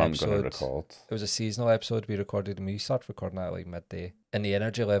 today we an weren't going to episode. record. It was a seasonal episode we recorded, and we started recording at like midday, and the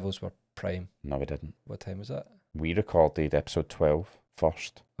energy levels were prime. No, we didn't. What time was that? We recorded episode 12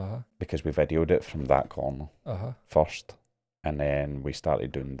 first Uh-huh. because we videoed it from that corner Uh-huh. first. And then we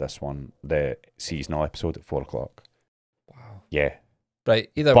started doing this one, the seasonal episode at 4 o'clock. Wow. Yeah. Right.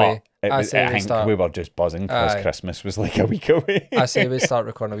 Either But way, I think we were just buzzing because Aye. Christmas was like a week away. I say we start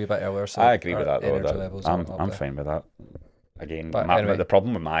recording a wee bit earlier. So I agree with our that though. energy levels I'm are up there. fine with that. Again, But my, anyway. the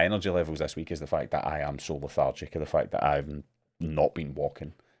problem with my energy levels this week is the fact that I am so lethargic, of the fact that I've not been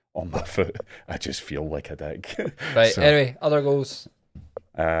walking on my foot. I just feel like a dick. Right. So, Anyway, other goals.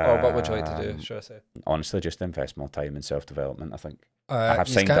 Or what would you like to do? um, Should I say? Honestly, just invest more time in self-development, I think. I I have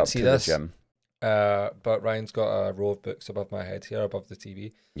signed up to the gym. But Ryan's got a row of books above my head here, above the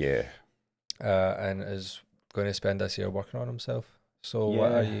TV, Yeah. and is going to spend this year working on himself. So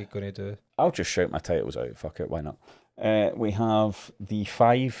what are Yeah. you going to do? I'll just shout my titles out. Fuck it, why not? We have the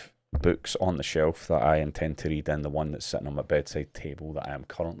 5 books on the shelf that I intend to read, and the one that's sitting on my bedside table that I am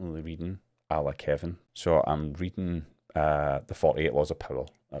currently reading, a la Kevin. So I'm reading the 48 Laws of Power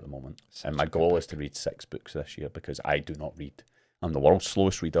at the moment. And my goal is to read 6 books this year because I do not read. I'm the world's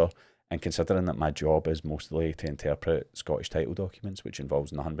slowest reader, and considering that my job is mostly to interpret Scottish title documents, which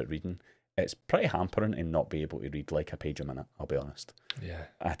involves nothing but reading, it's pretty hampering in not be able to read like a page a minute, I'll be honest. Yeah.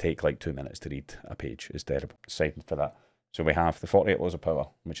 I take like 2 minutes to read a page. It's terrible. Aside for that. So we have the 48 Laws of Power,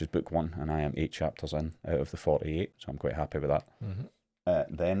 which is book 1, and I am 8 chapters in out of the 48, so I'm quite happy with that.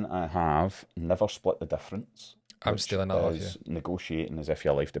 Mm-hmm. Then I have Never Split the Difference. I'm stealing that off you. Negotiating as if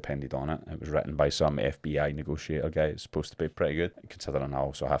your life depended on it. It was written by some FBI negotiator guy. It's supposed to be pretty good. Considering I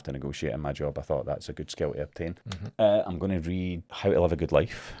also have to negotiate in my job, I thought that's a good skill to obtain. Mm-hmm. I'm going to read How to Live a Good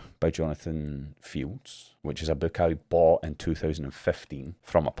Life by Jonathan Fields, which is a book I bought in 2015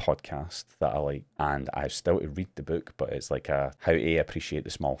 from a podcast that I like. And I've still to read the book, but it's like a how to appreciate the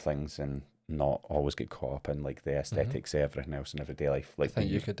small things and not always get caught up in like the aesthetics of everything else in everyday life. Like I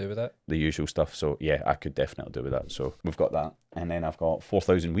think you could do with that. The usual stuff. So yeah, I could definitely do with that. So we've got that. And then I've got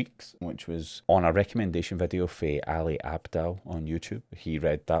 4,000 Weeks, which was on a recommendation video for Ali Abdal on YouTube. He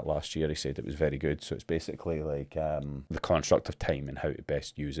read that last year. He said it was very good. So it's basically like the construct of time and how to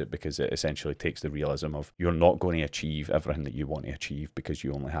best use it, because it essentially takes the realism of you're not going to achieve everything that you want to achieve because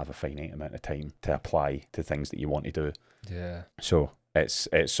you only have a finite amount of time to apply to things that you want to do. Yeah. So it's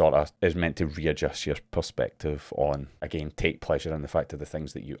sort of is meant to readjust your perspective on, again, take pleasure in the fact that the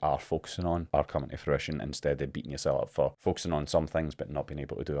things that you are focusing on are coming to fruition, instead of beating yourself up for focusing on some things but not being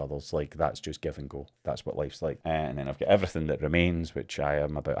able to do others. Like, that's just give and go. That's what life's like. And then I've got Everything That Remains, which I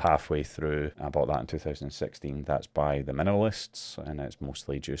am about halfway through. I bought that in 2016. That's by The Minimalists, and it's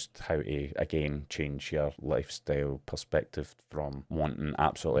mostly just how to, again, change your lifestyle perspective from wanting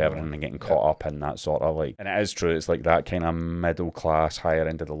absolutely everything and getting caught up in that sort of like, and it is true, it's like that kind of middle class, higher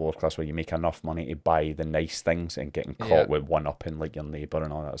end of the lower class where you make enough money to buy the nice things and getting caught with one up in like your neighbour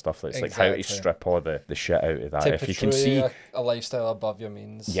and all that stuff. It's like how to strip all the shit out of that. To if you can see a lifestyle above your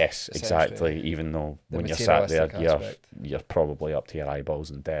means. Yes, exactly. Even though when you're sat there, you're probably up to your eyeballs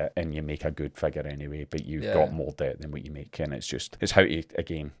in debt, and you make a good figure anyway, but you've got more debt than what you make, and it's how to,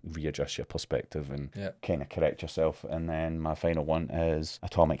 again, readjust your perspective and kind of correct yourself. And then my final one is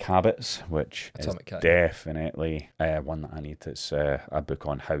Atomic Habits, which is definitely one that I need. It's a book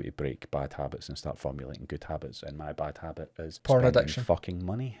on how to break bad habits and start formulating good habits. And my bad habit is porn spending addiction. Fucking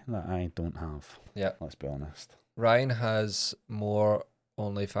money that I don't have. Yeah, let's be honest. Ryan has more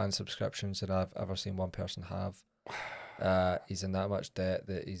OnlyFans subscriptions than I've ever seen one person have. He's in that much debt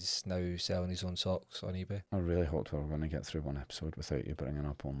that he's now selling his own socks on eBay. I really hoped we were going to get through one episode without you bringing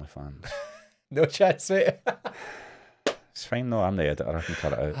up OnlyFans. No chance, mate. It's fine though, I'm the editor, I can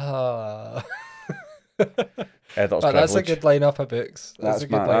cut it out. But that's a good lineup of books. That's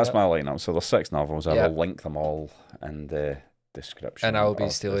my lineup. So there's 6 novels. I will link them all in the description. And I'll be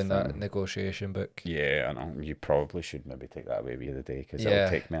stealing that negotiation book. Yeah, I know. You probably should maybe take that away with you today, because it'll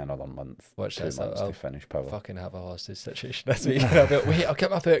take me another month, 2 months to finish Power. Fucking have a hostage situation this week. I'll be like, wait, I'll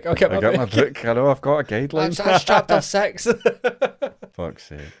get my book. I'll get my book. I know, I've got a guideline. That's chapter 6. Fuck's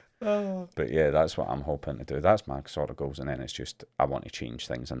sake. But yeah, that's what I'm hoping to do. That's my sort of goals. And then it's just, I want to change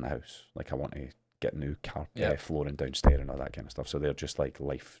things in the house. Like, I want to get new carpet, flooring downstairs and all that kind of stuff. So they're just like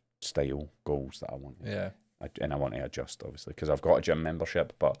lifestyle goals that I want. And I want to adjust, obviously, because I've got a gym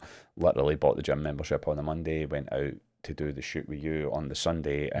membership, but literally bought the gym membership on the Monday, went out to do the shoot with you on the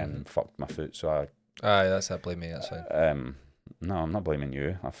Sunday, and fucked my foot. So that's a blame me. That's fine. No, I'm not blaming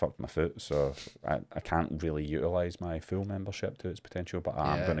you. I fucked my foot, so I can't really utilise my full membership to its potential, but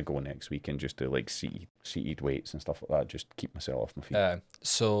I'm going to go next week and just do like seated weights and stuff like that, just keep myself off my feet.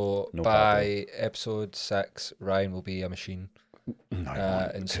 So no by episode 6, Ryan will be a machine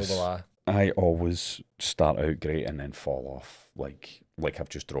in solo A. I always start out great and then fall off like I've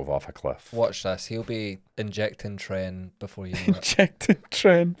just drove off a cliff. Watch this. He'll be injecting Tren before you know it. Injecting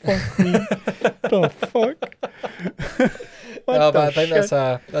Tren? Fuck me. The fuck? No, but I think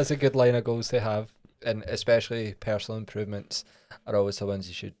that's a good line of goals to have. and especially personal improvements are always the ones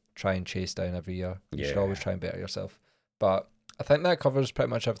you should try and chase down every year. You should always try and better yourself. But I think that covers pretty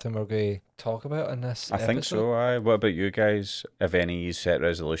much everything we're going to talk about in this episode. think so. What about you guys? Have any set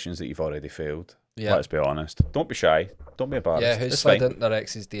resolutions that you've already failed? Yeah. Let's be honest. Don't be shy. Don't be embarrassed. Yeah, who's slid into their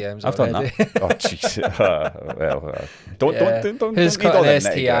ex's DMs I've already? done that. Oh, jeez. Don't who's need got all an the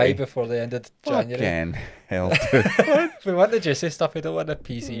STI nitty-gritty. before the end of January? Fucking hell, dude. We want the juicy stuff, we don't want the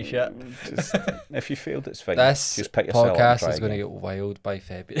PC shit. Just, if you failed, it's fine. This Just pick yourself up and podcast try is going to again. get wild by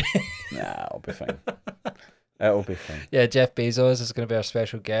February. Nah, it'll be fine. It'll be fine. Yeah, Jeff Bezos is going to be our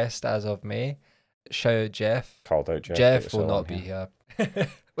special guest as of May. Shout out Jeff. Called out Jeff. Jeff will not be here.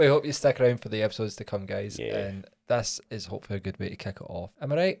 We hope you stick around for the episodes to come, guys. Yeah. And this is hopefully a good way to kick it off.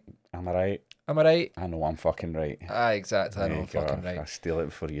 Am I right? Am I right? Am I right? I know I'm fucking right. Exactly. I know There I'm you go. fucking right. I steal it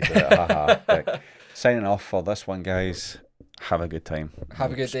before you do it. Haha. Right. Signing off for this one, guys. Have a good time.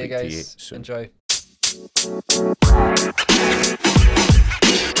 Have a good day, Speak to you guys. soon. Enjoy.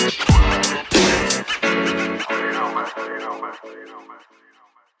 You know, man.